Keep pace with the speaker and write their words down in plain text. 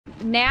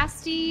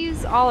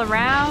nasties all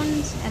around,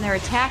 and they're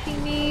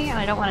attacking me, and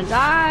I don't want to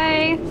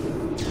die.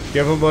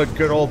 Give them a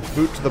good old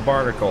boot to the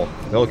barnacle.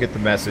 They'll get the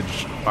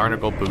message.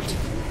 Barnacle boot.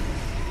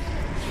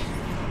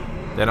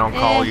 They don't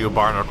call you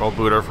barnacle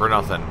booter for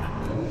nothing.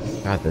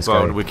 God, this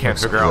but guy we can't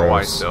looks figure out why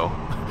gross. still.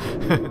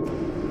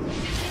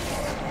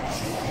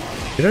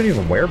 You don't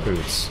even wear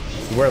boots.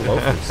 You wear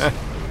loafers.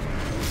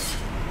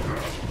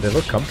 They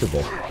look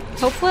comfortable.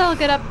 Hopefully I'll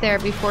get up there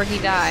before he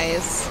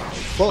dies.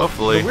 Well,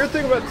 hopefully.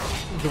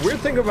 The weird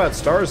thing about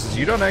stars is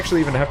you don't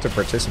actually even have to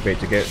participate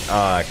to get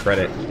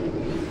credit.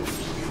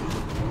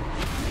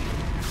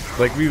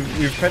 Like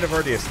we've kind of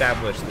already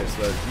established this.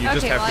 Though. You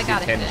just have to be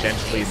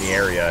tangentially in the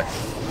area,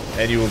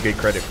 and you will get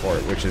credit for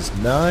it, which is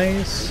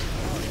nice.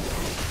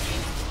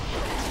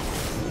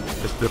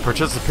 It's the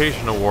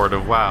participation award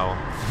of WoW.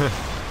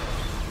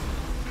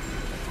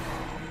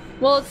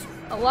 Well, it's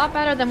a lot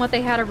better than what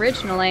they had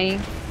originally.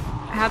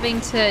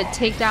 Having to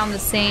take down the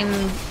same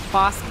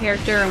boss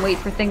character and wait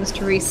for things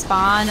to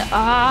respawn.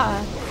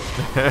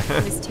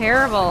 It was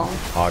terrible.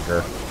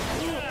 Hogger.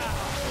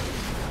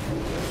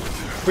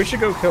 We should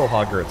go kill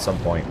Hogger at some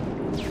point.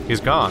 He's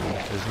gone,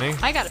 isn't he?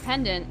 I got a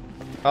pendant.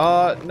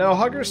 No,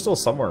 Hogger's still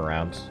somewhere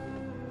around.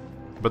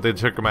 But they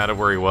took him out of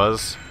where he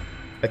was?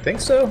 I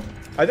think so.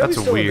 I know That's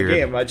he's still weird. in the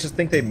game, I just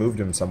think they moved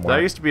him somewhere.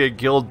 That used to be a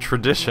guild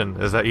tradition,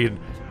 is that you'd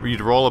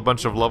roll a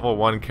bunch of level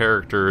 1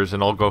 characters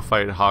and all go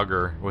fight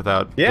Hogger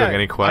without doing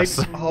any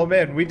quests. Oh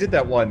man, we did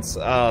that once.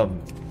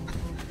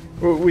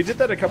 We did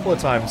that a couple of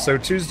times. So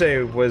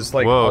Tuesday was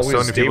like Whoa, always so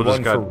many day people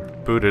just one got for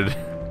booted.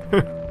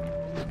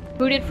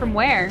 Booted from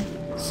where?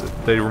 So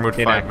they removed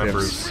 5 Inactives.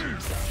 members.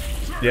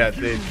 Yeah,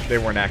 they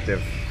weren't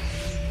active.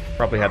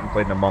 Probably hadn't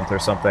played in a month or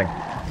something.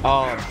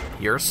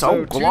 You're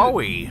so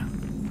glowy.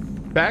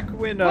 Back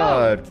when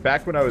I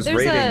was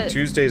raiding,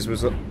 Tuesdays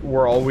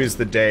were always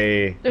the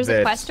day. There's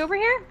a quest over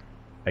here?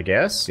 I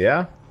guess,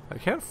 yeah. I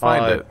can't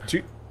find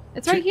it.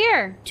 It's right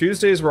here.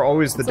 Tuesdays were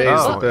always the days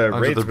that the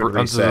raids would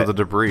reset. Under the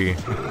debris.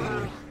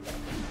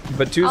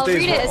 But Tuesdays I'll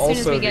read it were as soon as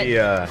also we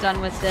get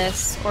done with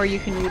this, or you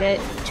can read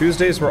it.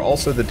 Tuesdays were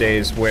also the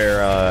days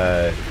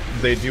where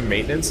they do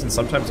maintenance, and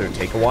sometimes it would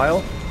take a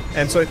while.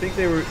 And so I think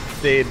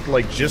they'd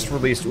like just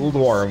released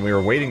Ulduar, and we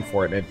were waiting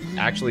for it, and it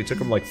actually took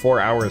them like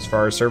 4 hours for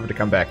our server to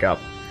come back up.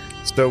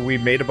 So we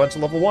made a bunch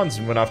of level 1s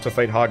and went off to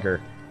fight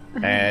Hogger.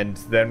 And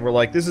then we're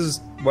like, this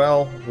is,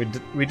 well,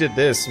 we did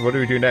this, what do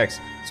we do next?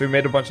 So we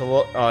made a bunch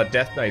of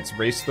Death Knights,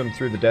 raced them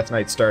through the Death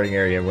Knight starting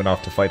area, and went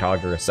off to fight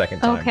Hogger a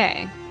second time.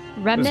 Okay.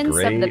 Remnants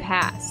of the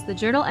past. The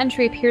journal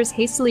entry appears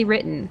hastily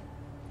written.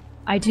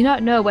 I do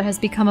not know what has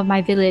become of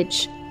my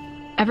village.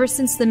 Ever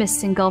since the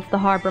mists engulfed the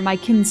harbor, my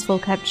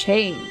kinsfolk have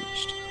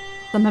changed.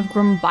 Some have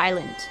grown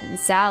violent and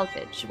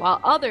savage,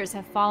 while others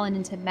have fallen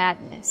into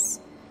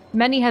madness.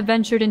 Many have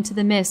ventured into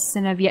the mists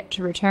and have yet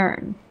to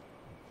return.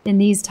 In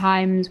these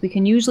times, we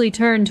can usually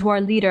turn to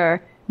our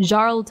leader,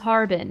 Jarl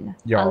Tarbin.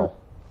 Jarl.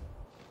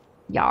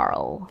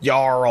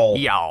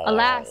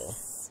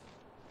 Alas,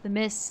 the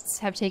mists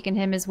have taken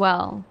him as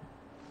well.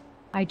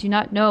 I do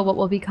not know what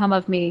will become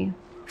of me.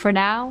 For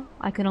now,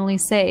 I can only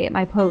stay at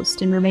my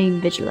post and remain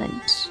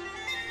vigilant.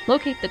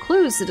 Locate the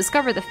clues to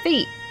discover the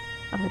fate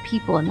of the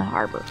people in the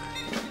harbor.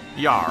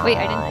 Yarr. Wait,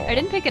 I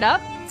didn't pick it up?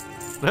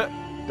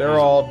 They're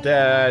all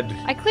dead.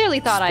 I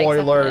clearly thought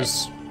Spoilers. I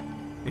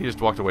accepted He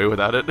just walked away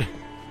without it. it.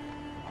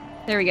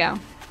 There we go.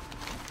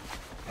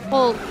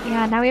 Well,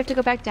 yeah, now we have to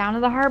go back down to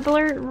the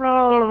harbor.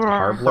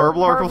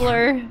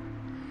 Harbor.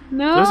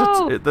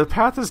 No! The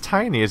path is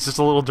tiny, it's just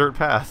a little dirt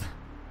path.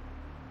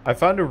 I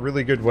found a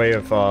really good way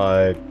of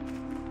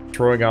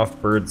throwing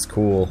off Bird's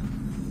cool.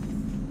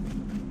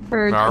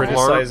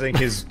 Criticizing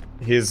his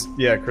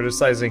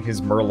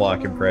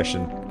Murloc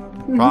impression.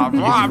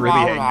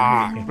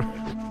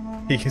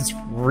 He gets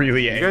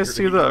really angry. You guys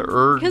see the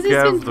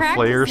Urgev the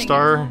Flayer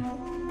star?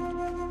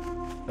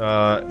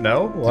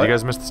 No? What? Did you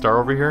guys miss the star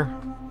over here?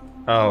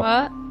 Oh.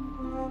 What?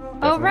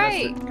 Oh,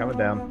 right. Coming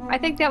down. I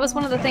think that was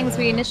one of the things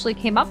we initially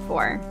came up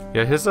for.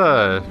 Yeah, his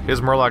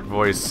Murloc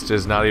voice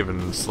is not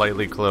even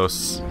slightly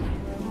close.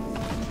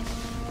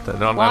 I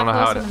don't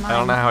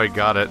know how he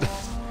got it.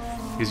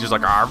 He's just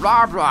like blah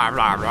blah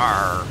blah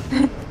blah.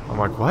 I'm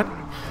like, what?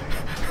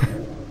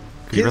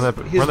 His run that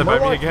by me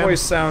Murloc again?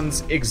 voice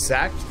sounds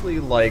exactly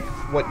like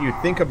what you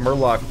think a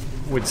Murloc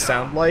would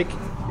sound like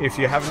if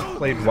you haven't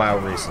played WoW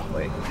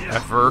recently.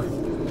 Ever.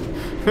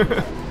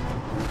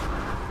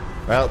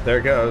 Well, there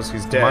goes.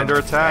 He's dead. I'm under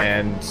attack.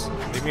 And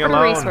leave me For the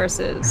alone.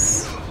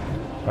 resources.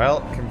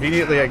 well,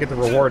 conveniently, I get the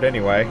reward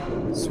anyway.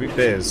 Sweet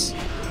biz.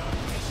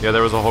 Yeah,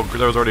 there was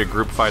already a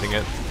group fighting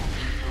it.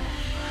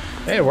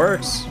 Hey, it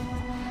works.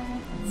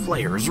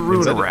 Flayer's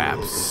rune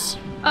wraps.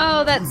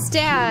 Oh, that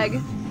stag.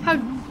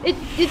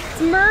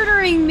 It's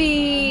murdering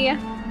me.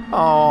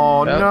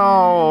 Oh Yep.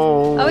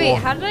 no! Oh wait,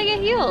 how did I get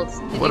healed?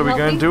 What are we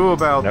gonna do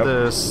about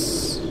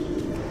this?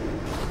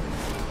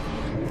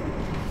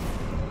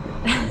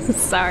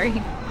 Sorry.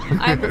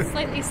 I'm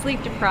slightly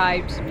sleep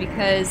deprived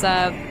because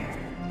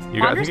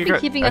Wander's been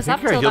keeping us up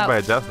I think till you got healed by a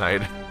about death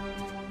knight.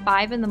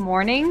 5 in the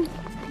morning.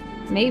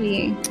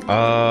 Maybe.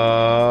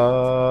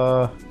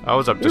 I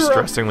was up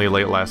distressingly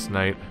late last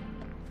night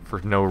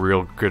for no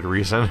real good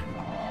reason.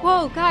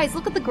 Whoa, guys,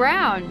 look at the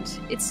ground.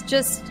 It's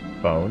just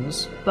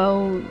Bones.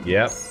 bones.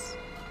 Yep.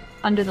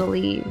 Under the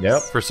leaves.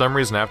 Yep. For some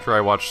reason, after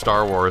I watched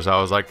Star Wars, I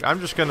was like,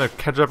 I'm just gonna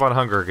catch up on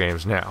Hunger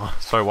Games now.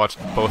 So I watched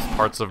both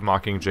parts of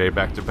Mockingjay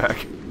back to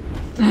back.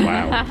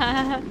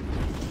 Wow.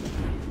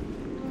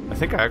 I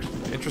think I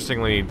actually,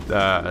 interestingly, in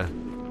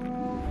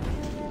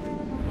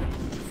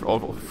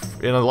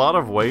a lot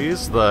of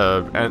ways,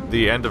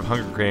 the end of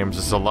Hunger Games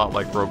is a lot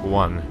like Rogue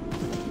One,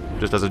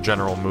 just as a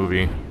general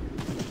movie.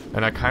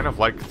 And I kind of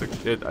liked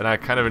it, and I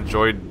kind of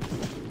enjoyed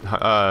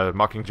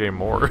Mockingjay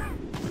more.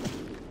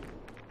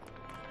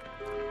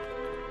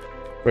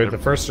 Wait, the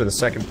first or the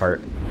second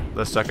part?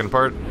 The second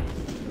part?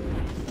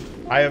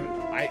 I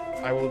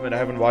will admit I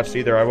haven't watched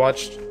either. I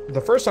watched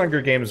the first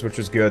Hunger Games, which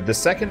was good. The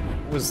second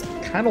was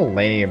kind of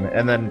lame,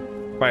 and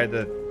then by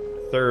the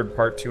third,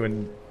 part 2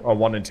 and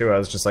 1 and 2, I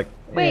was just like,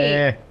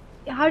 wait,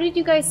 how did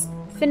you guys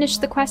finish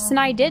the quest and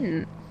I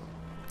didn't?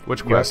 Which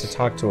You have quest? to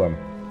talk to him.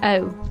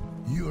 Oh.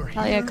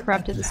 Talia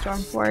corrupted the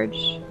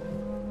Stormforge.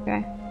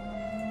 Okay.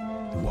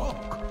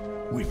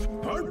 Walk with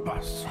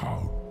purpose.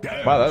 How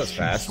dare Wow, that was she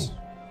fast. so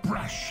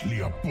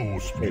brashly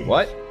oppose me. Wait,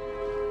 what?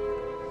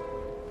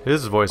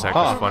 His voice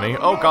acting's funny.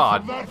 Oh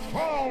god. That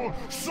foul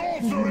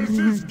sorceress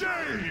is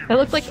game. It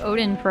looked like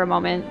Odin for a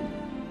moment.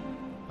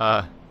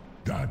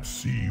 That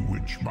sea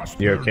witch must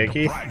You bear okay, the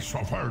Keith? price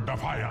of her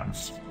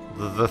defiance.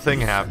 The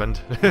thing happened.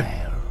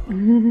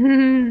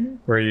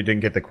 Where you didn't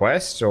get the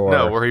quest, or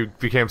No, where he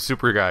became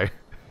super guy.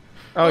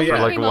 Oh For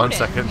yeah. like Became 1 Odin,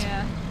 second.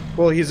 Yeah.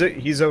 Well, he's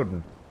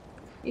Odin.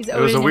 He's It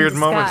was a Odin in weird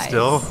moment disguise.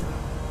 still.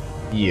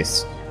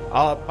 Yes.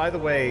 By the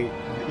way,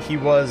 he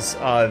was.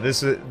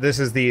 This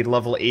is the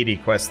level 80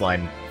 quest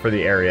line for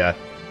the area.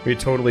 We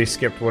totally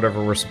skipped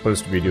whatever we're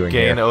supposed to be doing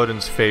Gain here.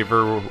 Odin's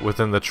favor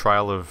within the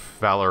Trial of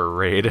Valor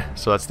raid.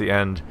 So that's the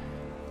end.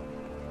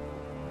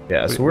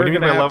 Yeah, so What we're do you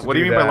mean gonna by have level? to What do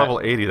you do mean by that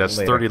level 80? That's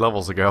later. 30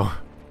 levels ago.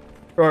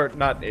 Or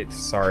not.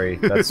 Sorry,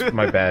 that's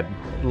my bad.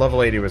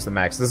 Level 80 was the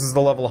max. This is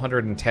the level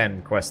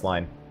 110 quest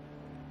line.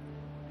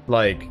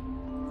 Like,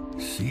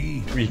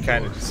 See, we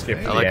kind of just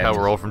skipped I the like end. how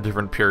we're all from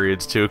different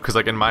periods too, because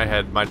like in my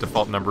head, my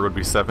default number would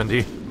be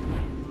 70.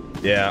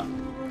 Yeah.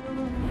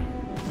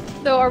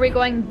 So are we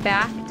going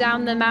back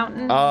down the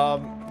mountain?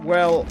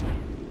 Well,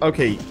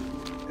 okay.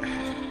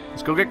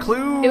 Let's go get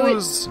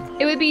clues.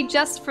 It would be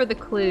just for the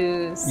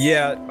clues.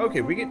 Yeah.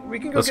 Okay. We can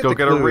go. Let's get go the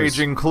get clues. a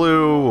raging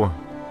clue.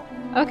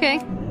 Okay.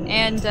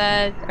 And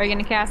are you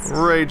gonna cast?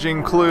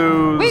 Raging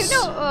clues. Wait,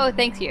 no. Oh,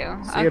 thank you.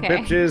 See ya, Okay.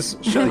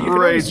 bitches. Shelly, you can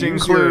always Raging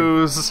use your-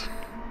 clues.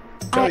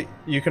 Shelly,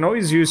 you can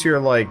always use your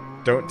like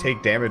don't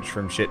take damage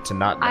from shit to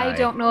not die. I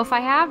don't know if I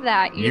have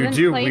that. You haven't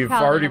do. played We've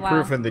Paladin already in a while.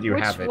 proven that you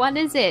Which have it. Which one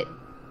is it?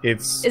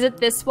 It's Is it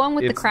this one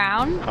with the it's-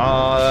 crown?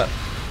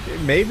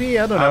 maybe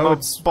I don't I'm know. a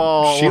It's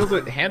ball. shield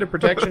of, hand of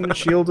protection,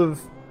 shield of.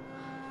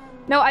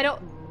 No, I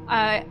don't.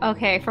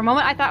 Okay. For a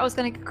moment, I thought I was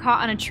gonna get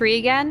caught on a tree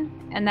again,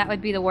 and that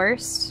would be the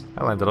worst.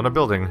 I landed on a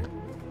building.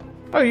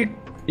 Oh,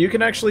 you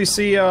can actually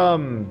see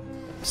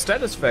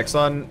status effects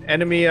on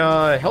enemy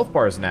health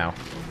bars now,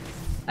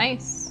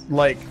 Nice.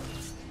 like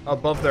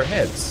above their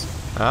heads.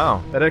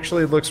 Oh. That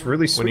actually looks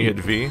really sweet. When you hit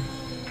V.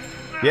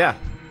 Yeah.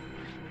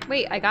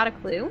 Wait, I got a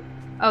clue.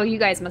 Oh, you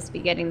guys must be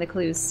getting the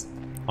clues.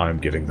 I'm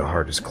getting the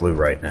hardest clue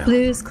right now.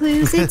 Clues,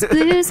 clues, it's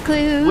clues,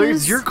 clues.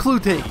 Where's your clue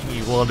taking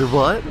you,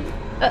 Wonderbutt?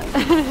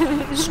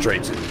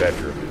 Straight to the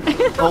bedroom.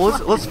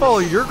 Oh, let's follow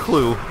your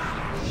clue.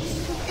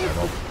 I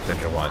don't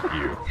think I want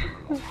you.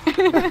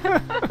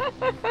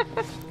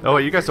 Oh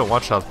wait, you guys don't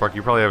watch South Park.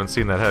 You probably haven't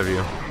seen that, have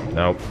you?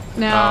 Nope.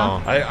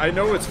 No. Oh, I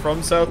know it's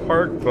from South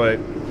Park, but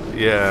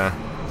yeah.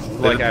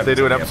 Like, I They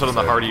do an haven't episode seen on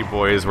the the Hardy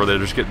Boys where they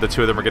just get the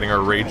two of them are getting a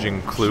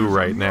raging clue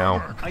right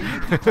now,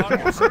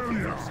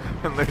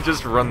 and they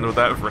just run with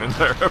that for an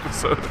entire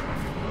episode.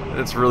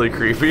 It's really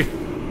creepy. I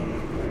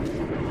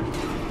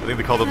think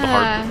they called them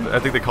I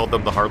think they called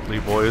them the Hartley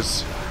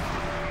Boys.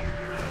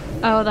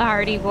 Oh, the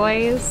Hardy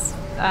Boys.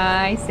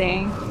 I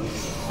see.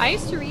 I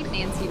used to read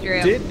Nancy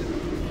Drew. did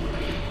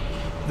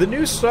the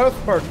new South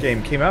Park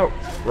game came out,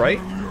 right?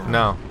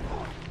 No.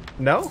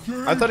 No?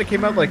 I thought it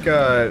came out like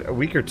a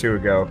week or two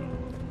ago.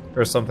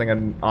 Or something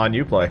on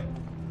Uplay.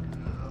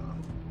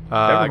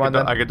 I mind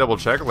then. could double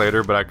check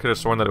later, but I could have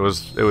sworn that it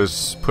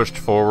was pushed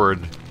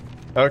forward.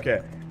 Okay.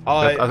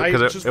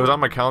 Because it was on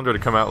my calendar to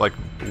come out like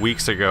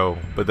weeks ago,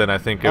 but then I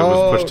think it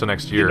was pushed to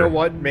next year. You know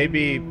what?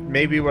 Maybe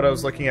what I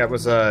was looking at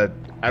was a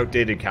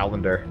outdated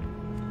calendar.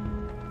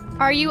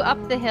 Are you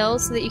up the hill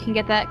so that you can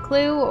get that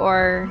clue,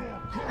 or...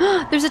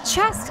 There's a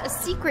chest! A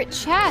secret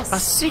chest! A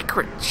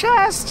secret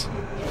chest!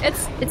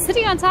 It's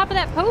sitting on top of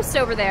that post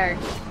over there.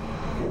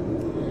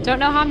 Don't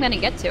know how I'm gonna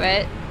get to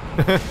it.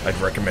 I'd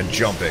recommend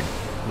jumping.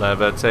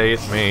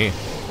 Levitate me.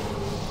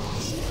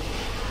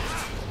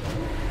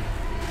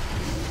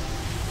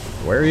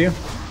 Where are you?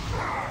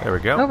 There we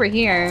go. Over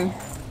here.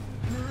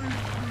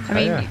 I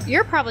mean, yeah.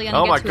 you're probably gonna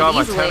Oh get my to god, it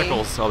my easily.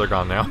 tentacles! Oh, they're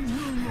gone now.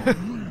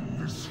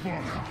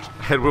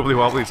 I had wibbly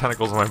wobbly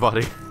tentacles on my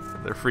body.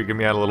 They're freaking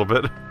me out a little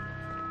bit.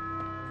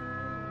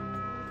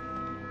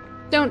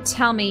 Don't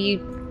tell me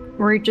you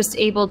were just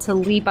able to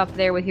leap up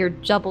there with your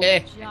double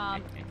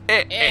jump.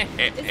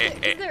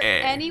 Is there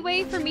any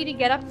way for me to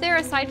get up there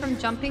aside from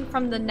jumping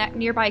from the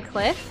nearby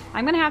cliff?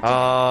 I'm gonna have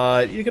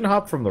to. You can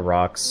hop from the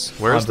rocks.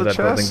 Where's onto the that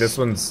chest? building. This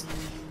one's.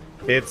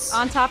 It's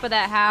on top of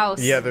that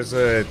house. Yeah, there's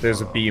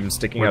a beam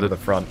sticking out of the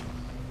front.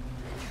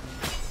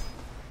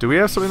 Do we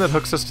have something that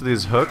hooks us to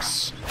these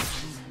hooks?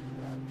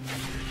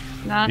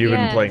 Not You've yet.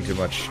 been playing too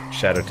much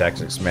Shadow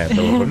Tactics, man.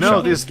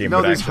 No, these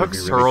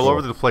hooks are all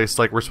over the place.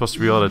 Like we're supposed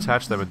to be able to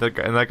attach them, and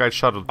that guy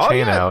shot a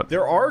chain out.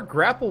 There are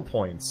grapple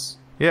points.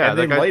 Yeah, and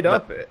they light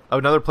up.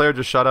 Another player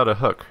just shot out a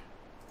hook.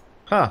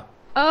 Huh.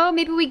 Oh,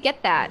 maybe we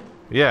get that.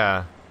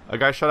 Yeah, a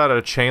guy shot out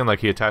a chain like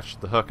he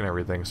attached the hook and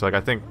everything. So like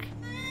I think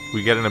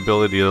we get an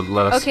ability to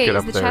let us get up there.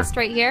 Okay, is the chest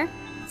right here?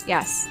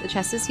 Yes, the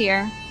chest is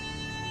here.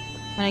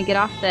 I'm gonna get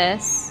off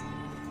this,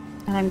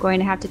 and I'm going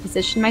to have to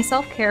position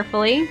myself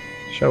carefully.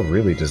 Shell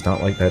really does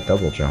not like that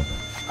double jump.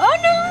 Oh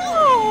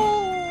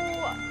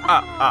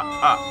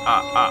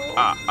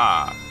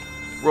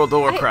no! World of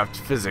Warcraft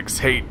physics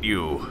hate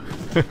you.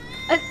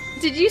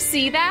 Did you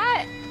see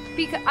that?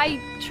 Because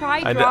I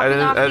tried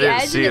dropping off the edge and I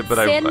didn't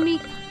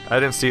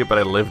see it, but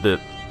I lived it.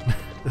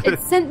 It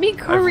sent me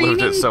careening I've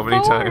lived it so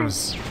many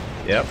times.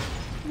 Yep.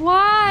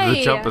 Why?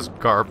 The jump is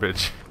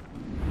garbage.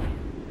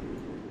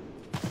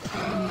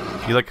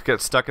 You like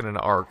get stuck in an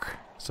arc,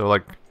 so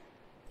like.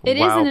 It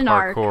WoW isn't an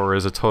arc. Parkour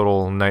is a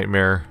total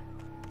nightmare.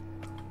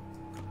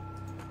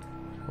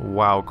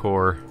 WoW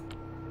core.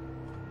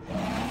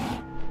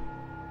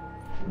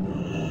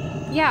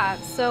 Yeah,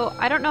 so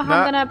I don't know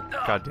how I'm gonna.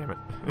 God damn it.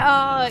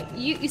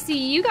 You see,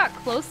 you got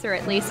closer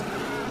at least.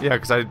 Yeah,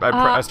 because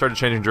I started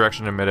changing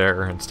direction in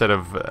midair instead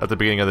of at the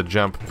beginning of the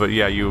jump. But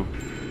yeah, your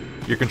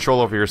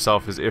control over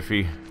yourself is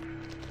iffy.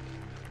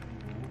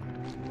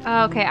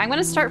 Okay, I'm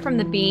gonna start from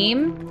the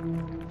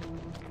beam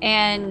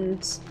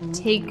and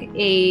take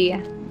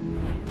a.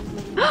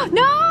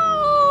 No!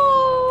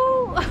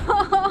 I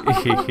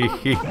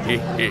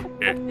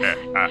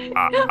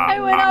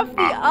went off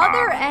the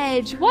other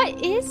edge.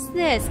 What is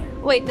this?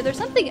 Wait, there's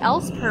something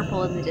else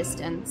purple in the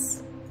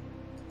distance.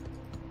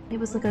 It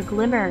was like a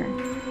glimmer.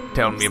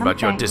 Tell me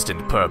about your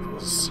distant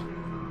purples.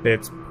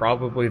 It's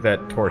probably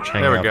that torch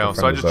hanging out. There we go.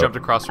 So I just jumped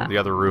across from the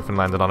other roof and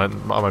landed on it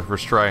on my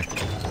first try.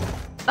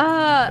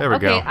 There we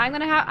go. Okay, I'm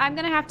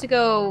gonna have to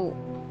go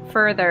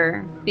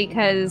further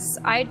because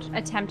I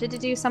attempted to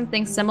do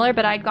something similar,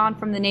 but I'd gone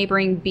from the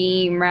neighboring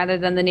beam rather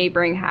than the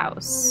neighboring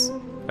house.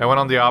 I went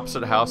on the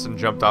opposite house and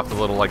jumped off the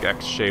little like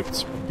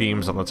X-shaped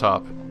beams on the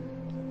top,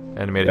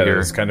 and made it here.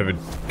 It's kind of a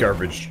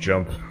garbage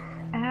jump.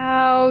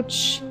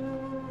 Ouch!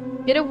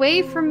 Get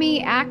away from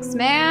me, Axe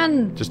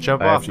Man! Just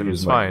jump off and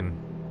it's fine.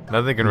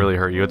 Nothing can really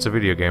hurt you. It's a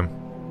video game.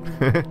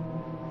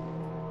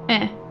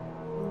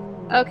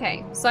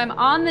 Okay, so I'm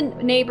on the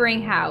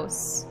neighboring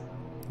house.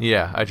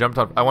 Yeah, I jumped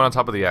up. I went on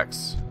top of the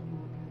X.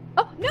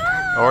 Oh no!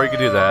 Or you could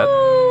do that.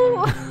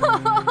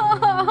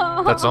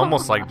 That's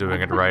almost like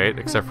doing it right,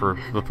 except for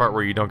the part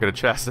where you don't get a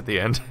chest at the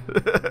end.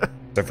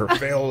 Except for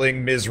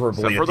failing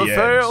miserably except for the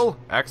fail.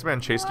 Axeman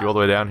chased you all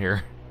the way down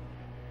here.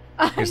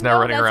 He's now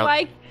running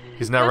around.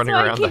 He's now running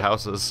around the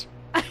houses.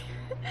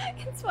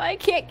 That's why I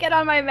can't get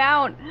on my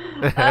mount.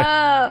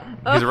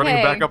 He's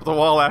running back up the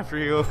wall after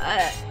you.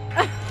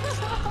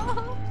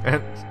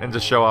 And to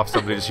show off,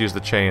 somebody just used the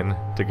chain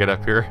to get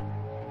up here.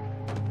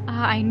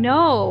 I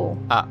know.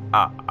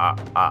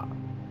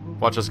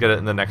 Watch us get it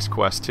in the next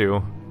quest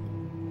too.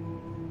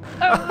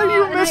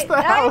 You missed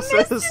the houses.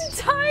 I missed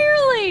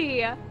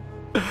entirely.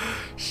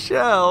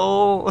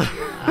 Shell.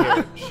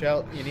 Here,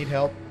 Shell, you need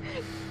help?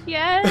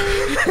 Yes.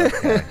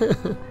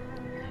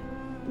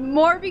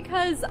 More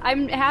because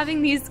I'm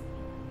having these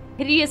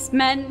hideous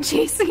men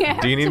chasing after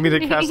me. Do you need me to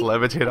cast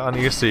levitate on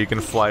you so you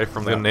can fly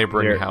from the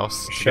neighboring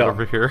house to get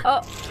over here?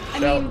 Oh, I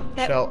mean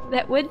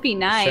that would be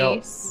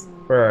nice.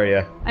 Where are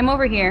you? I'm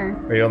over here.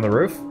 Are you on the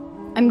roof?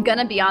 I'm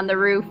gonna be on the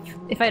roof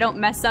if I don't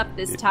mess up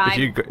this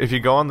time. If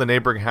you go on the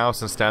neighboring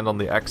house and stand on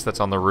the X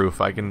that's on the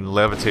roof, I can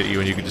levitate you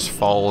and you can just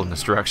fall in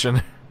this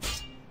direction.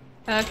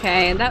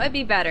 Okay, that would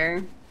be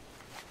better.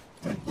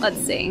 Let's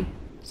see.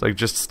 It's like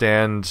just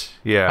stand,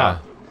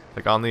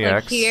 like on the like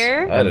X,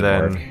 here? and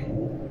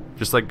then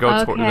just like go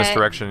in this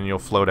direction and you'll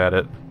float at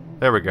it.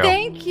 There we go.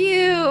 Thank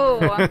you.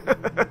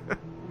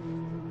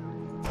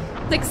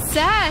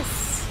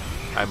 Success.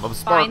 I'm a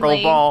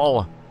sparkle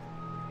ball.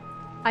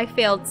 I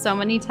failed so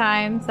many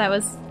times. That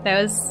was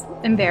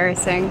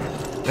embarrassing.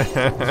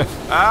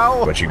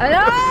 Ow! But you.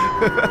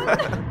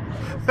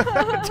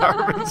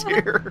 Darwin's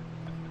here.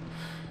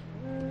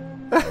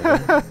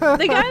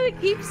 The guy that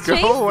keeps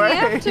chasing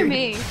after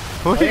me.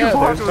 What are you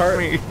walking with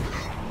me?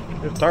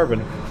 It's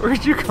Darwin.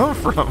 Where'd you come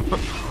from?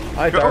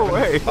 Hi, Go Darwin.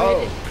 away.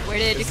 Where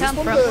did you come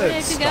from? Where Where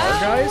did you go?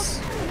 Guys?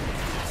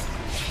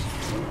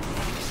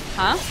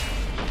 Huh?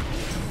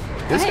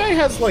 This guy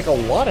has like a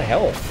lot of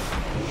health.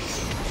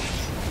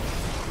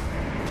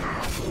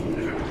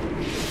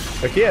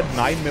 Like he had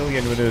 9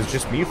 million when it was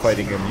just me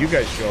fighting him. You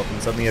guys show up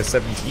and suddenly he has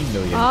 17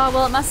 million. Oh,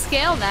 well it must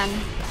scale then.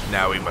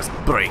 Now we must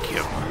break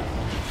him.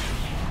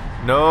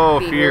 No,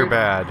 fear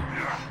bad.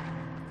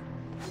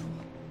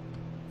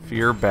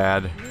 Fear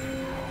bad.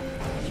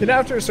 And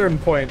after a certain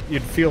point,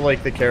 you'd feel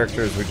like the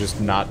characters would just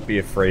not be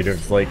afraid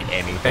of, like,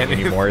 anything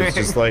anymore. It's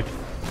just like...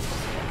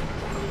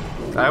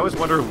 I always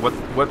wonder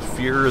what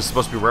fear is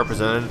supposed to be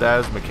represented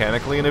as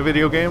mechanically in a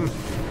video game.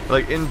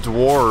 Like, in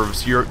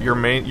Dwarves,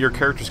 your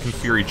characters can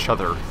fear each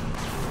other.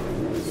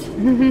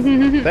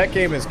 That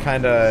game is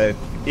kinda...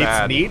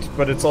 It's neat,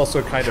 but it's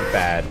also kind of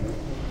bad.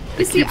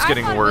 It keeps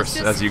getting worse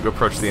as you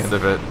approach the end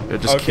of it.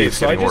 It just keeps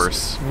getting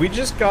worse. We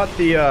just got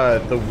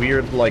the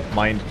weird, like,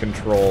 mind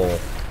control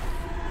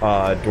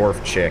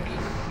dwarf chick.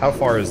 How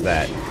far is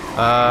that?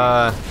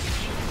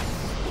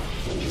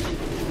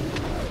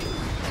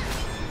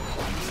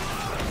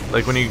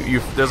 Like when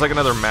there's like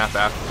another map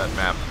after that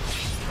map.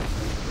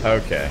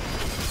 Okay.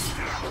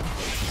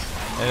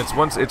 And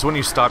it's when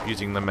you stop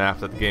using the map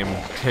that the game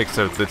takes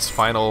its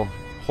final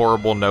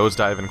horrible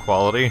nosedive in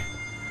quality,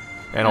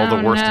 and all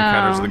the worst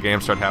encounters of the game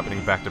start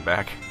happening back to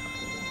back.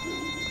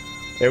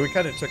 Yeah, we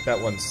kind of took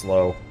that one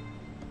slow.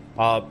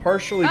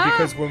 Partially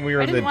because when we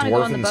were in the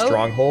Dwarven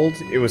Stronghold,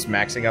 it was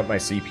maxing up my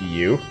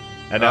CPU,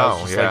 and I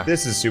was just like,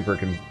 this is super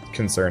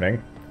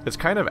concerning. It's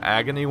kind of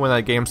agony when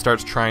that game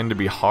starts trying to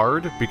be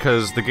hard,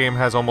 because the game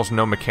has almost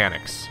no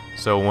mechanics.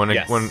 So when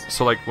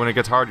it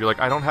gets hard, you're like,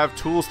 I don't have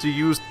tools to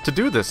use to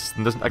do this.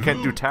 I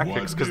can't do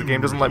tactics because the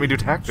game doesn't let me do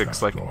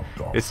tactics. Like,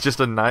 it's just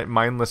a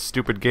mindless,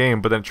 stupid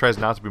game, but then it tries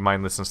not to be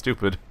mindless and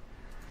stupid,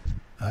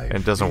 and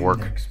it doesn't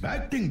work.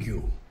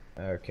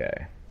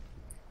 Okay.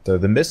 So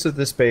the mists of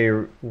this bay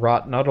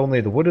rot not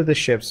only the wood of the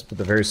ships, but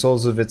the very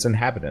souls of its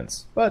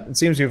inhabitants. But it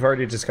seems you've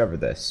already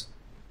discovered this.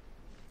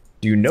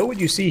 Do you know what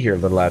you see here,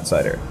 little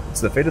outsider? It's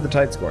the fate of the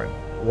Tidescorn.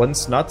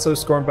 Once not so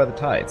scorned by the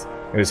tides,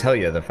 it was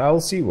Helya, the foul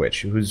sea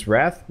witch, whose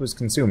wrath was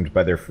consumed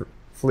by their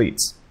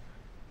fleets.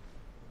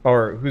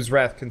 Or whose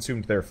wrath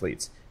consumed their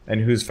fleets,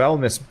 and whose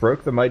foulness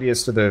broke the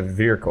mightiest of the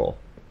Virkul.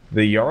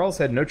 The Jarls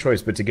had no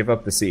choice but to give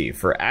up the sea,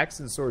 for axe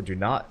and sword do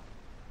not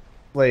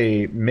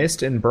play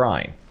mist and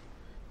brine.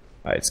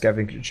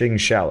 Scavenging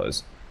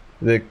shallows.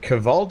 The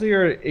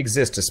Kavaldir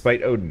exist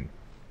despite Odin,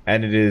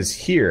 and it is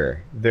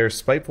here their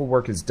spiteful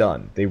work is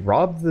done. They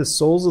rob the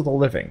souls of the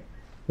living,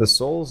 the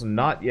souls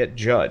not yet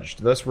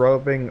judged, thus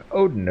robbing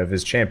Odin of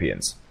his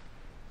champions.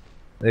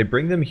 They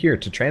bring them here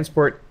to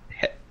transport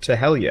to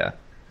Helya,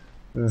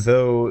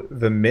 though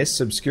the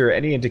mists obscure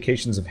any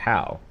indications of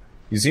how.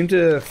 You seem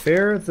to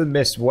fare the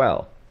mist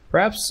well.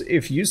 Perhaps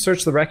if you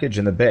search the wreckage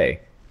in the bay,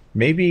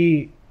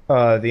 maybe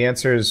the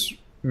answers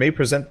may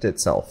present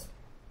itself.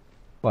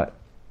 What?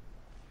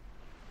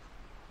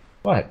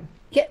 What?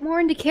 Get more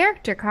into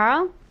character,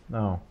 Carl.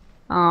 No.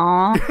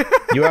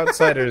 Aww. You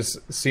outsiders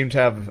seem to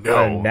have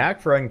a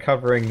knack for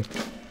uncovering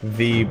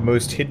the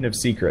most hidden of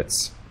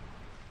secrets.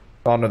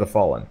 Honor the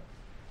Fallen.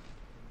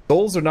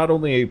 Souls are not the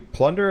only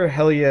plunder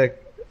Helya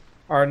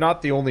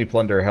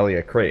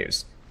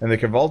craves, and the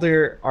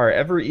Kavaldir are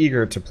ever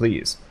eager to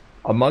please.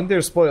 Among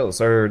their spoils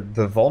are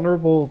the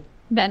venerable.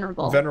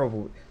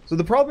 So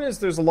the problem is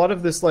there's a lot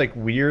of this like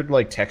weird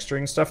like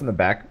texturing stuff in the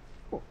back.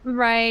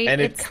 Right. And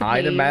it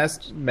kind of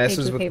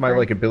messes with my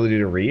like ability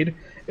to read.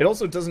 It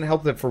also doesn't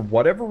help that for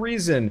whatever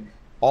reason,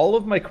 all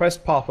of my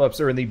quest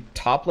pop-ups are in the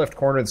top left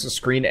corner of the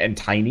screen and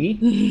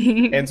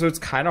tiny. And so it's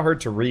kind of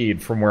hard to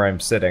read from where I'm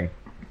sitting.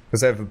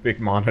 Because I have a big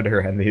monitor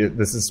and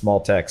this is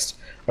small text.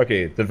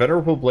 Okay, the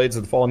venerable blades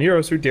of the fallen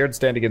heroes who dared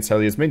stand against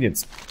Helya's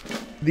minions.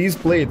 These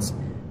blades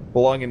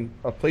belong in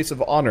a place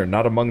of honor,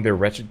 not among their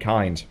wretched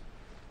kind.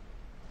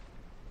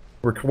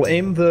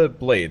 Reclaim the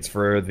blades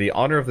for the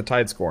honor of the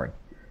Tidescorn.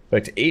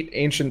 Collect 8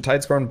 ancient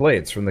Tidescorn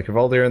blades from the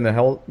Kavaldir in the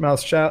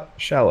Hellmouth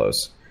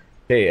Shallows.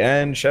 Okay,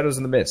 and Shadows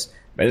in the Mist.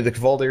 Many of the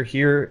Kavaldir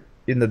here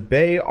in the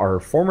bay are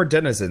former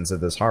denizens of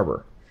this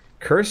harbor,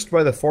 cursed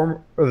by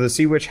the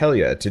sea witch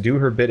Helya to do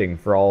her bidding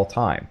for all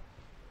time.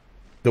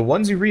 The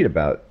ones you read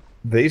about,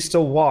 they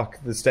still walk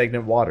the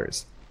stagnant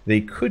waters.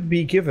 They could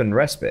be given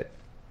respite,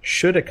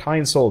 should a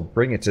kind soul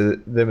bring it to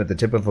them at the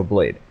tip of a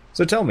blade.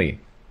 So tell me,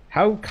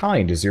 how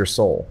kind is your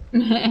soul?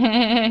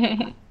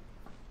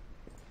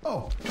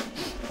 Oh,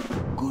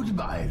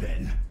 goodbye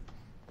then.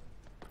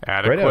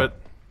 Adequate.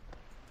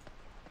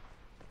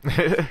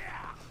 But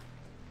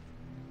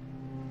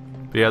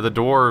yeah, the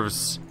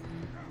dwarves.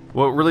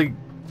 What really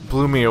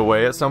blew me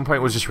away at some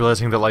point was just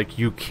realizing that like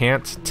you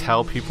can't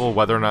tell people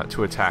whether or not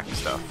to attack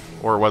stuff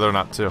or whether or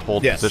not to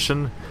hold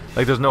position.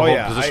 Like there's no hold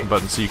position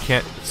button, so you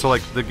can't. So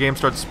like the game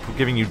starts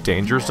giving you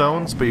danger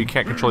zones, but you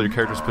can't control your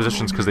character's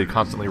positions because they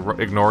constantly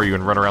ignore you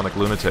and run around like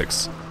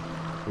lunatics.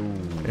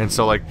 And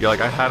so like you're like,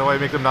 how do I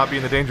make them not be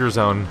in the danger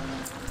zone?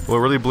 What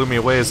really blew me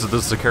away is that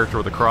this is a character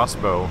with a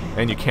crossbow,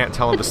 and you can't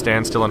tell him to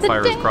stand still and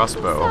fire his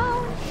crossbow.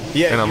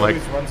 Yeah, and I'm like,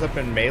 runs up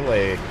in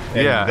melee.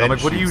 Yeah, I'm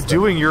like, what are you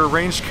doing? You're a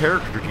ranged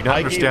character. Do you not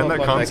understand that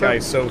concept? That guy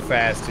so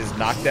fast. His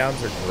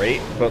knockdowns are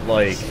great, but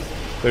like,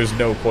 there's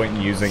no point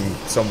in using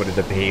somebody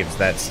that behaves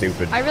that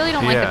stupid. I really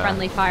don't like the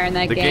friendly fire in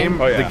that game.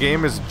 The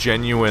game is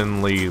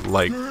genuinely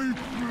like,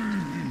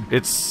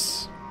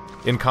 it's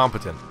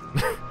incompetent.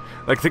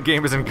 Like the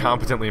game is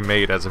incompetently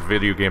made as a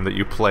video game that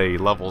you play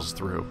levels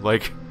through.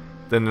 Like,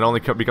 then it only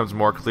becomes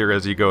more clear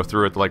as you go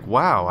through it. Like,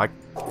 wow,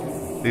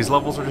 These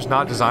levels are just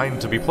not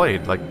designed to be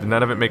played. Like,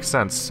 none of it makes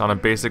sense. On a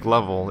basic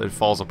level, it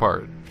falls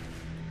apart.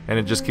 And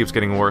it just keeps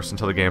getting worse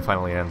until the game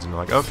finally ends, and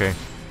you're like, okay.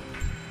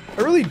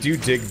 I really do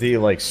dig the,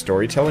 like,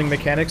 storytelling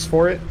mechanics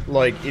for it.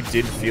 Like, it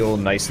did feel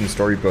nice and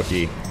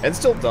storybooky, and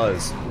still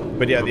does.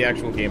 But yeah, the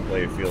actual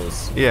gameplay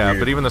feels weird.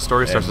 But even the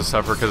story starts to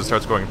suffer because it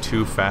starts going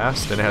too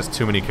fast, and it has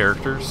too many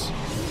characters.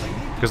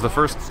 Because the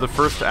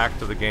first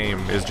act of the game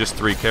is just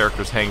 3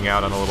 characters hanging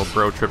out on a little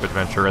bro trip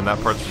adventure, and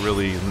that part's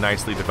really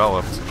nicely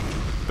developed.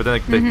 But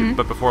then,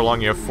 but before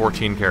long, you have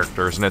 14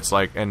 characters, and it's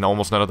like, and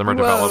almost none of them are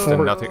developed,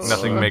 and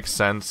nothing makes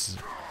sense.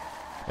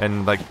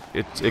 And like,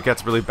 it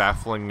gets really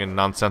baffling and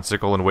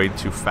nonsensical and way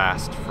too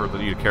fast for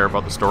you to care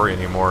about the story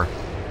anymore.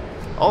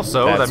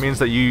 Also, that means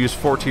that you use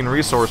 14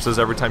 resources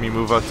every time you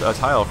move a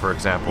tile, for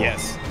example.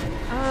 Yes.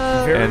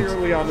 Very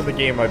early on in the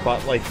game, I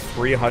bought like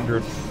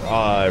 300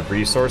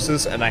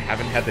 resources, and I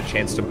haven't had the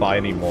chance to buy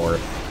any more.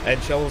 And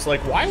Shell was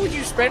like, "Why would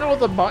you spend all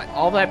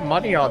that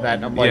money on that?"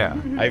 And I'm like,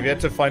 "I've yet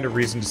to find a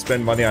reason to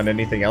spend money on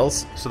anything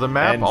else." So the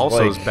map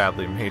also is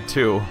badly made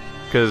too,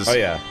 because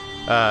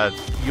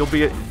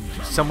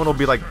someone will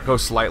be like, go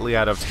slightly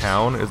out of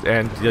town,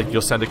 and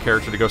you'll send a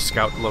character to go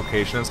scout the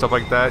location and stuff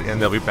like that,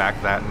 and they'll be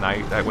back that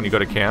night when you go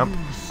to camp.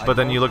 But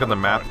then you look at the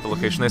map, the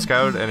location they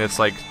scouted, and it's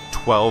like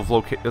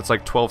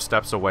 12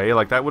 steps away.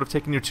 Like, that would have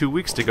taken you 2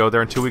 weeks to go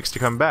there and 2 weeks to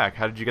come back.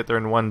 How did you get there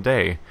in 1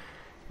 day?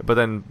 But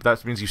then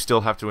that means you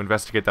still have to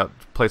investigate that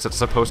place that's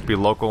supposed to be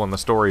local in the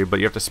story, but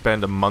you have to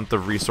spend a month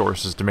of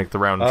resources to make the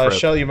round trip.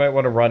 Shell, you might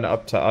want to run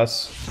up to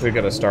us. We've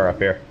got a star up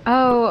here.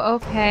 Oh,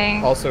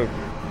 okay. Also,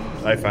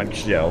 I found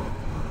Shell.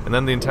 And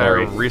then the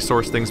entire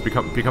resource thing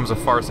becomes a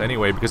farce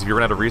anyway, because if you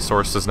run out of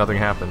resources, nothing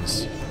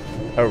happens.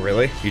 Oh,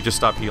 really? You just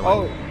stop healing.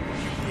 Oh,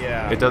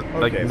 yeah. It does,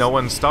 like, no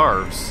one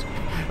starves.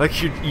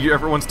 Like,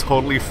 everyone's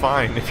totally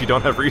fine if you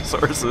don't have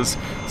resources.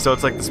 So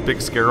it's like this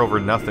big scare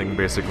over nothing,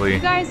 basically. You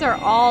guys are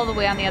all the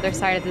way on the other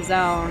side of the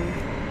zone.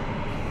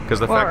 Because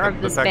the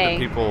fact that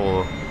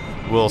people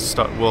will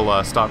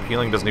stop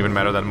healing doesn't even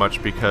matter that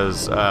much,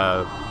 because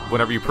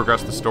whenever you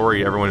progress the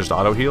story, everyone just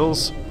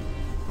auto-heals.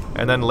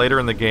 And then later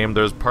in the game,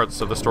 there's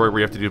parts of the story where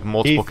you have to do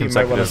multiple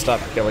consecutive... You might want to stop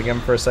killing him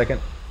for a second.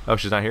 Oh,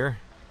 she's not here?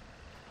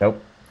 Nope.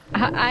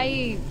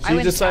 She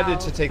decided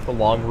to take the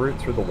long route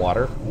through the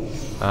water.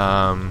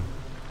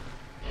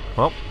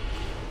 Well.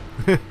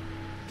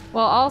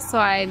 Well, also,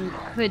 I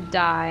could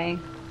die.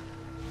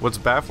 What's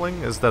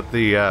baffling is that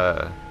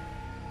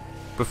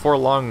before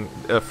long,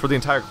 for the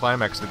entire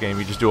climax of the game,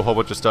 you just do a whole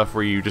bunch of stuff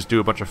where you just do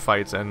a bunch of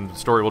fights, and the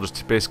story will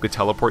just basically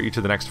teleport you to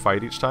the next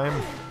fight each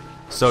time.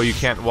 So you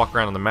can't walk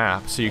around on the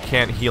map, so you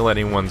can't heal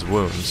anyone's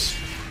wounds.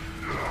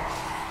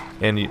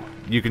 And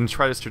you can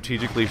try to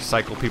strategically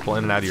cycle people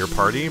in and out of your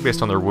party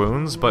based on their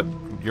wounds, but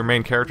your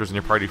main character's in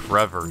your party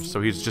forever, so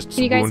he's just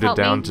wounded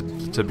down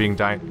to being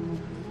dying.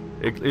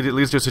 It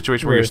leads to a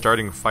situation where you're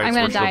starting fights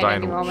where she'll die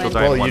in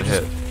one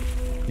hit.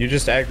 You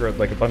just aggroed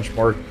like a bunch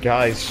more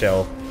guys,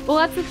 Shell. Well,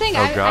 that's the thing.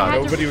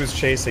 Nobody was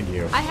chasing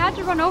you. I had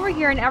to run over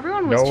here, and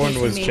everyone was chasing me. No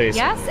one was chasing.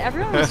 Yes,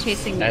 everyone was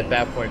chasing me. At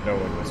that point, no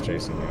one was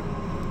chasing you.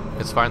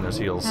 It's fine, there's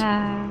heals.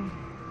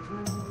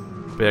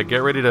 But yeah,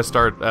 get ready to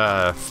start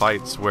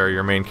fights where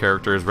your main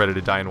character is ready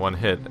to die in one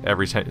hit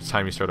every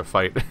time you start a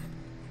fight.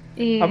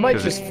 I might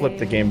just flip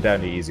the game down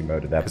to easy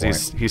mode at that point.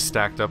 Because he's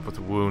stacked up with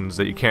wounds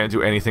that you can't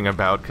do anything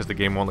about because the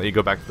game won't let you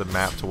go back to the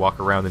map to walk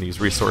around and use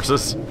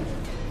resources.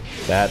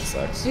 That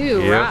sucks.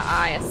 Ooh,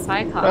 a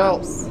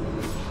Cyclops. Well,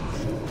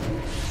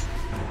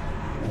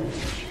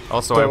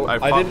 also, so I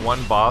fought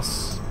one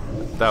boss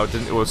that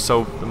it was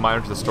so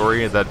minor to the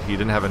story that he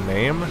didn't have a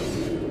name.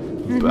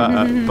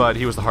 But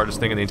he was the hardest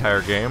thing in the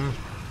entire game,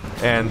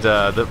 and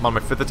on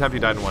my 5th attempt he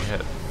died in one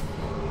hit.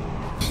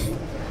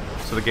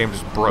 So the game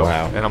just broke,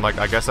 and I'm like,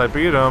 I guess I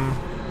beat him.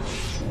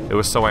 It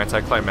was so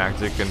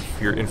anticlimactic and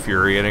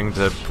infuriating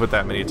to put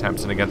that many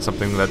attempts in against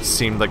something that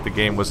seemed like the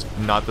game was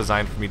not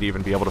designed for me to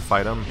even be able to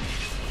fight him,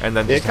 and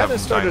then just have him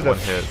die in one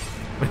hit.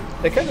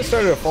 It kind of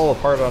started to fall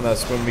apart on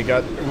us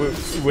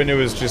when it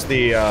was just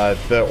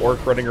the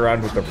orc running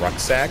around with the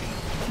rucksack.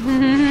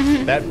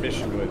 That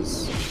mission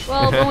was...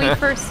 Well, when we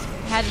first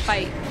had to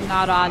fight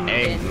Nodon.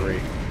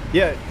 Angry.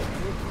 Yeah.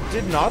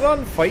 Did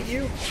Nodon fight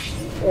you?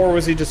 Or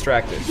was he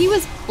distracted? He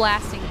was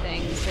blasting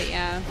things, but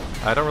yeah.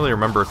 I don't really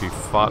remember if he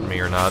fought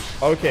me or not.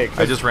 Okay.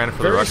 I just ran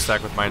for the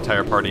rucksack with my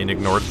entire party and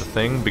ignored the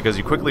thing, because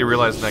you quickly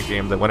realize in that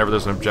game that whenever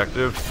there's an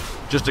objective,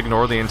 just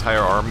ignore the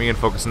entire army and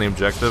focus on the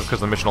objective, because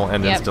the mission will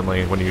end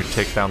instantly when you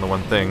take down the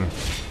one thing.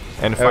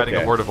 And fighting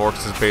a horde of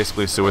orcs is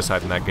basically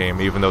suicide in that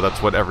game, even though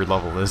that's what every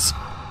level is.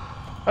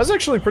 I was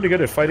actually pretty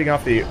good at fighting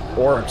off the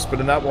orcs,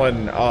 but in that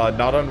one,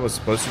 Nodon was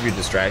supposed to be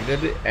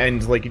distracted,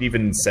 and like it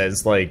even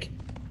says like,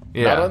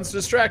 Nodon's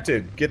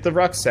distracted, get the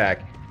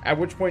rucksack. At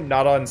which point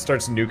Nodon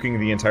starts nuking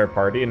the entire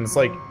party, and it's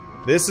like,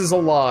 this is a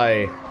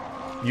lie.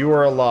 You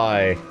are a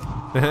lie.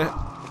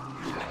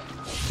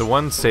 The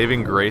one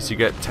saving grace you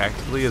get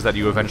tactically is that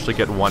you eventually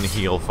get one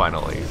heal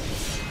finally.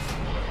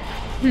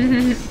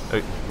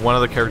 One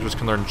of the characters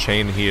can learn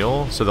chain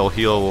heal, so they'll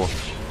heal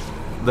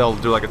they'll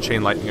do like a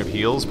chain lightning of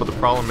heals, but the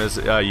problem is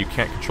you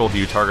can't control who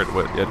you target.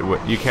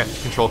 You can't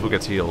control who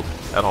gets healed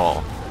at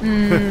all.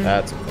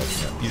 That's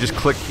unfortunate. You just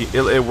click.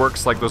 It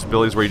works like those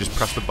abilities where you just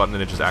press the button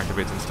and it just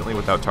activates instantly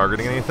without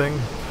targeting anything.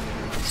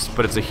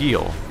 But it's a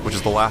heal, which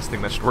is the last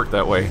thing that should work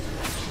that way.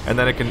 And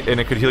then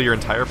it could heal your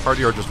entire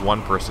party or just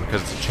one person,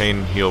 because it's a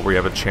chain heal where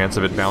you have a chance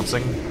of it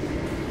bouncing.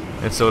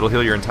 And so it'll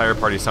heal your entire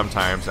party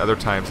sometimes. Other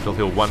times it'll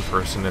heal one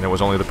person, and it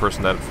was only the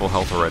person that had full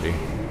health already,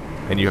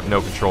 and you have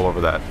no control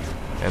over that.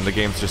 And the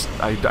game's just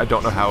I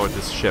don't know how it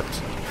is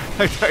shipped.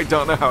 I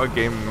don't know how a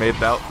game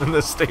made out in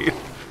this state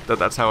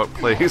that's how it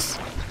plays.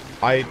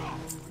 I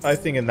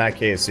think in that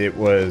case it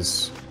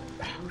was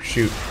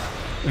shoot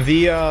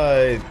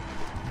the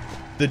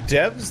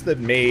devs that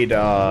made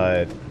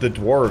the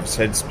dwarves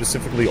had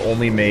specifically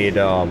only made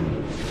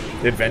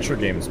adventure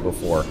games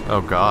before.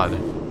 Oh god.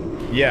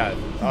 Yeah,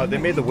 they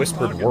made the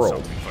Whispered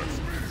World,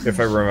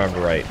 if I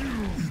remember right.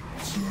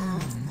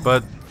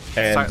 But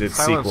and its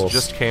Silence sequels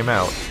just came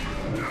out.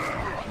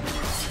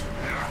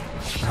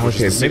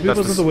 Okay, maybe it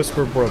wasn't the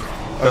Whispered World.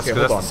 That's Okay,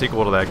 hold on. the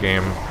sequel to that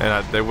game,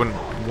 and they wouldn't.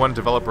 One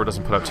developer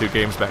doesn't put out 2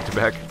 games back to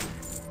back.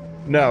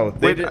 No,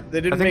 they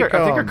didn't make.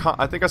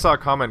 I think I saw a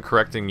comment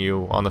correcting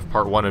you on the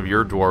part 1 of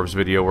your dwarves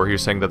video where he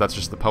was saying that that's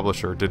just the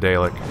publisher,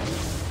 Daedalic.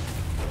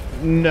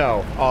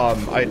 No,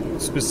 I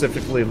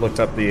specifically looked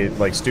up the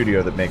like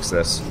studio that makes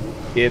this.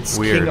 It's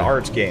Weird. King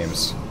Art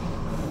Games.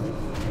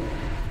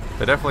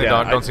 They definitely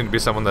don't seem to be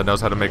someone that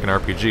knows how to make an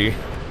RPG.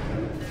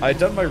 I'd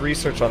done my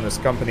research on this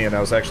company, and I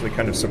was actually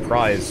kind of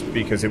surprised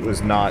because it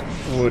was not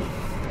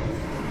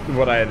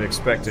what I had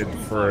expected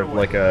for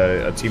like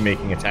a team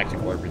making a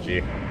tactical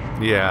RPG.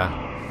 Yeah.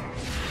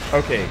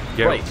 Okay,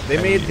 right. They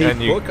made the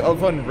Book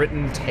of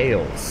Unwritten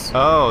Tales.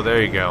 Oh,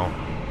 there you go.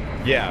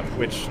 Yeah,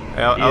 which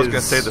I was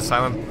gonna say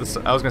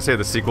I was gonna say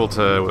the sequel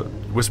to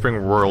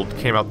Whispering World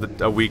came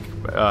out a week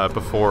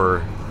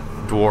before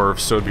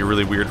Dwarves, so it'd be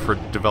really weird for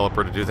a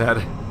developer to do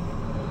that.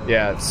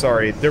 Yeah,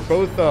 sorry. They're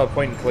both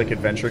point-and-click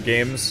adventure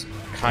games,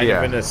 kind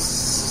of in a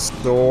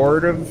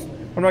sort of...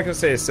 I'm not going to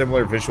say a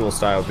similar visual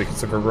style,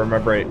 because if I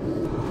remember right,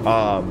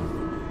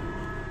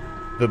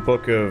 the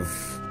Book of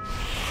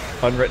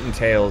Unwritten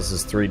Tales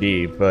is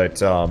 3D,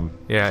 but...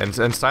 yeah,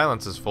 and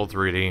Silence is full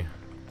 3D.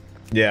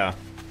 Yeah.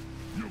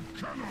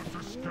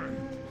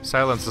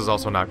 Silence is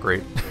also not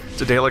great.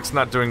 Daedalic's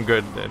not doing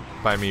good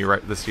by me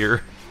right this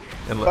year.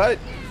 But,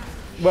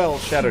 well,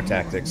 Shadow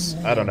Tactics,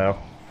 I don't know.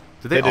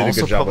 They did a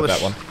good job with that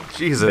one.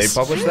 Jesus.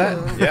 They published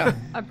that? Yeah.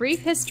 A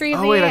Brief History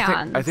of the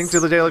Aeons. I think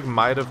Daedalic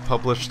might have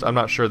published... I'm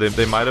not sure.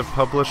 They might have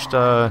published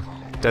Dead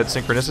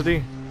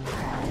Synchronicity?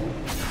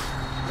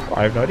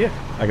 I have no idea.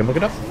 I can look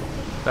it up.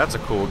 That's a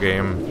cool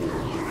game.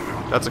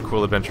 That's a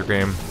cool adventure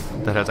game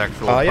that has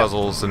actual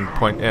puzzles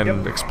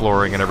and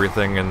exploring and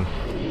everything, and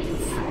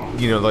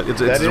you know, it's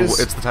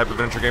the type of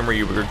adventure game where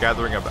you're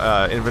gathering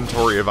an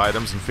inventory of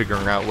items and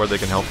figuring out where they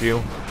can help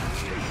you.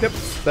 Yep,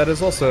 that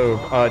is also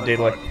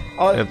Daedalic.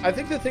 I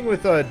think the thing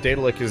with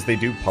Daedalic is they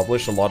do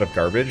publish a lot of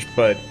garbage,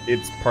 but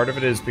part of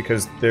it is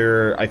because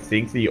they're, I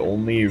think, the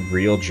only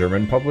real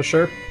German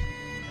publisher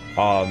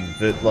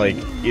that like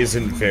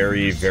isn't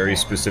very, very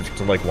specific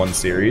to like one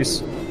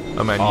series.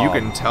 Oh man, you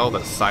can tell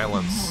that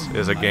Silence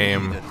is a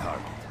game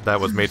that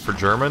was made for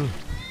German,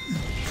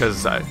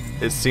 because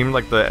it seemed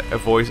like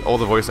all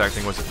the voice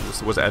acting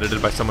was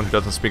edited by someone who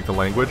doesn't speak the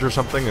language or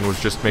something, and was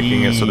just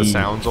making it so the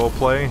sounds all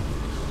play.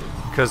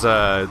 Because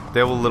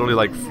they will literally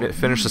like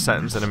finish the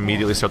sentence and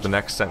immediately start the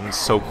next sentence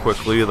so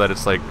quickly that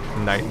it's like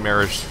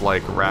nightmarish,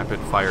 like rapid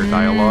fire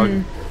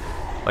dialogue.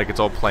 Like it's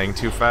all playing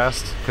too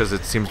fast because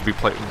it seems to be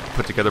put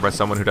together by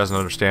someone who doesn't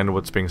understand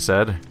what's being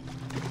said.